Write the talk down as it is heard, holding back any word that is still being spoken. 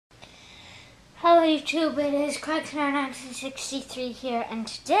Hello YouTube, it is Craig1963 here, and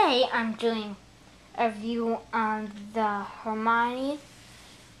today I'm doing a review on the Hermione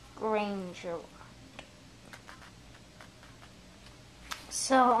Granger.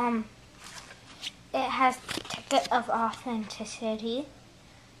 So, it has Ticket of Authenticity,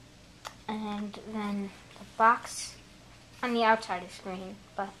 and then the box on the outside is green,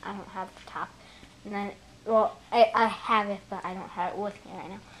 but I don't have the top. And then, well, I have it, but I don't have it with me right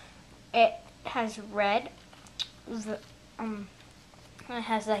now. It has red. It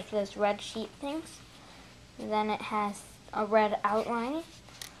has like those red sheet things. Then it has a red outline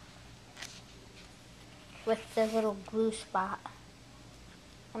with the little glue spot.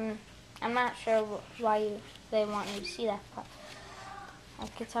 I'm not sure why they want you to see that, but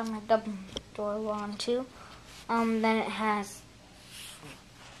like it's on my double door wand too. Then it has.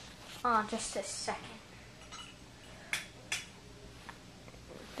 Oh, just a second.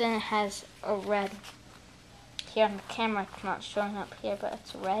 Then it has a red. Here on the camera, it's not showing up here, but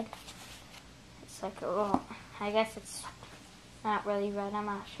it's red. It's like a little, I guess it's not really red. I'm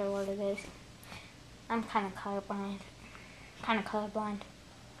not sure what it is. I'm kind of colorblind.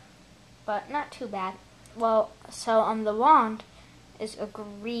 But not too bad. Well, so the wand is a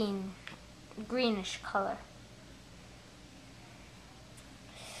greenish color.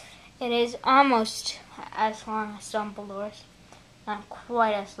 It is almost as long as Dumbledore's. Not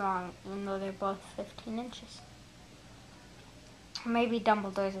quite as long, even though they're both 15 inches. Maybe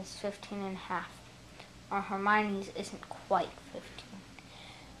Dumbledore's is 15 and a half. Or Hermione's isn't quite 15.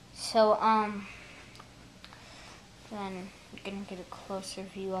 So, then you're gonna get a closer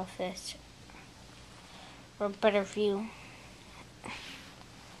view of this. Or a better view.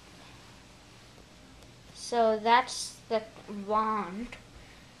 So that's the wand.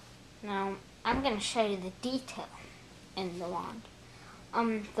 Now, I'm gonna show you the detail in the wand.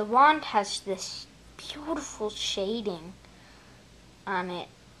 The wand has this beautiful shading on it.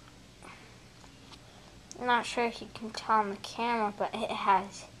 I'm not sure if you can tell on the camera, but it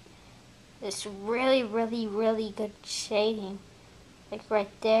has this really, really, really good shading. Like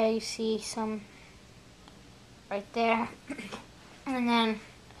right there, you see some right there. And then,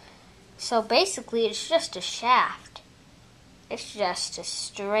 so basically it's just a shaft. It's just a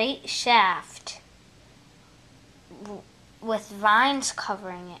straight shaft with vines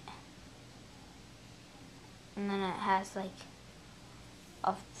covering it. And then it has like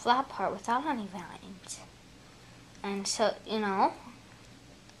a flat part without any vines. And so, it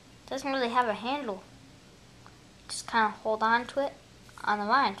doesn't really have a handle. Just kind of hold on to it on the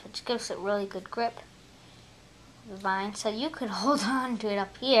vines, which gives it really good grip. The vines, so you could hold on to it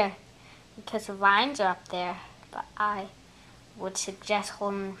up here because the vines are up there, but I would suggest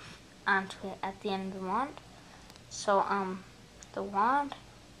holding onto it at the end of the wand. So, the wand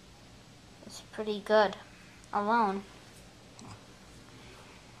is pretty good alone.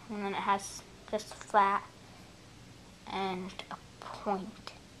 And then it has just flat and a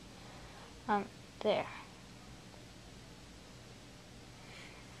point there.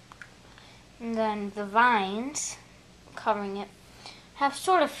 And then the vines covering it have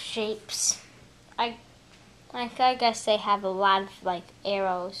sort of shapes. I guess they have a lot of like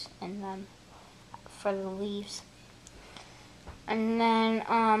arrows in them for the leaves. And then,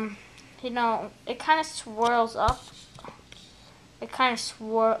 it kind of swirls up. The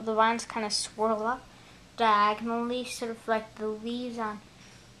vines kind of swirl up diagonally, sort of like the leaves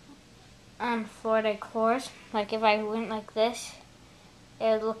on Florida decors. Like if I went like this,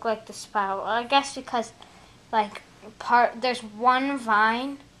 it would look like the spiral. I guess because, there's one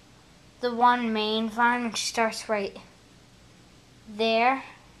vine, the one main vine, which starts right there.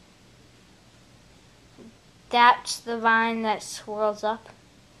 That's the vine that swirls up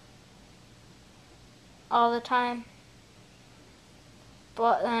all the time.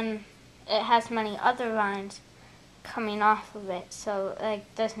 But then it has many other vines coming off of it, so it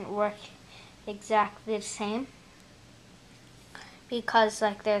doesn't work exactly the same. Because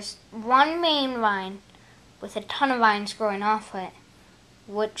there's one main vine with a ton of vines growing off it,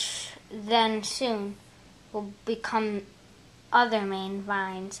 which then soon will become other main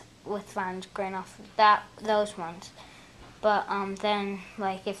vines with vines growing off of those ones. But then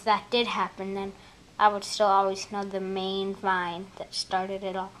if that did happen, then I would still always know the main vine that started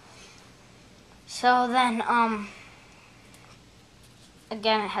it all. So then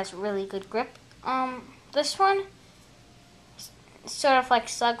again, it has really good grip. This one is sort of like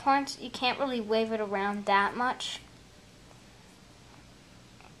Slughorn's. You can't really wave it around that much.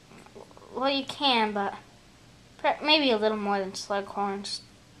 Well, you can, but maybe a little more than Slughorn's.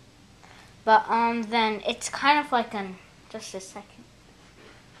 But then it's kind of like just a second.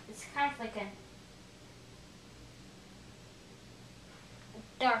 It's kind of like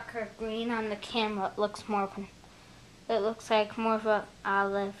darker green. On the camera, it looks like more of a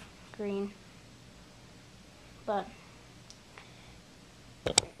olive green. But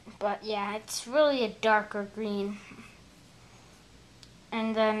yeah, it's really a darker green.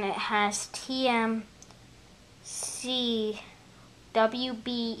 And then it has TMCWBEI,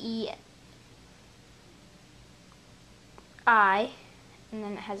 and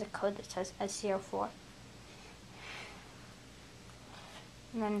then it has a code that says S04.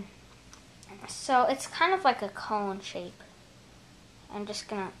 And then, so it's kind of like a cone shape. I'm just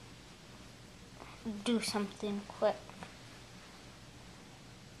gonna do something quick.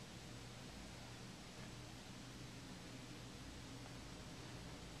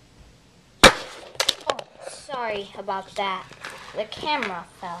 Oh, sorry about that. The camera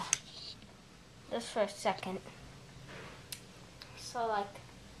fell. Just for a second. So like,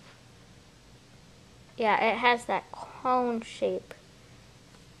 yeah, it has that cone shape.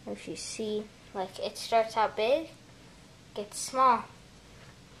 If you see, like it starts out big, gets small.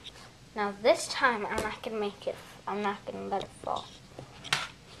 Now this time I'm not gonna let it fall.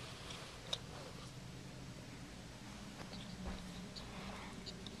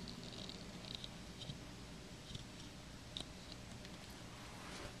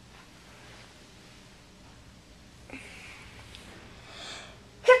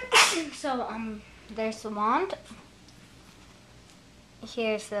 So there's the wand.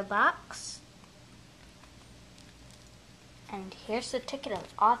 Here's the box. And here's the ticket of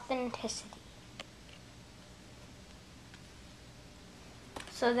authenticity.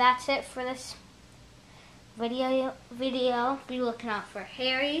 So that's it for this video. Be looking out for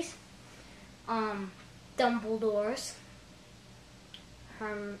Harry's, Dumbledore's,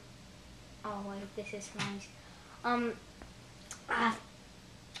 oh wait, this is nice.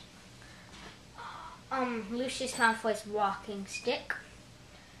 Lucius Malfoy's walking stick.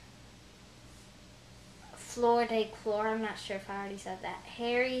 Fleur de Chlor, I'm not sure if I already said that.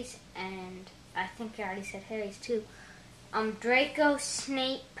 Harry's, and I think I already said Harry's too. Draco,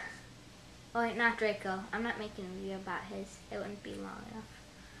 Snape. Oh wait, not Draco. I'm not making a video about his. It wouldn't be long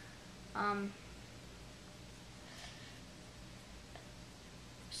enough.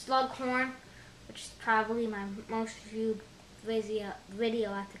 Slughorn, which is probably my most viewed video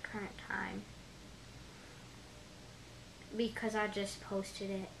at the current time, because I just posted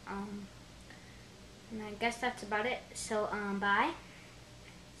it. And I guess that's about it. So bye,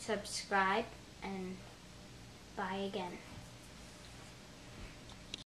 subscribe, and bye again.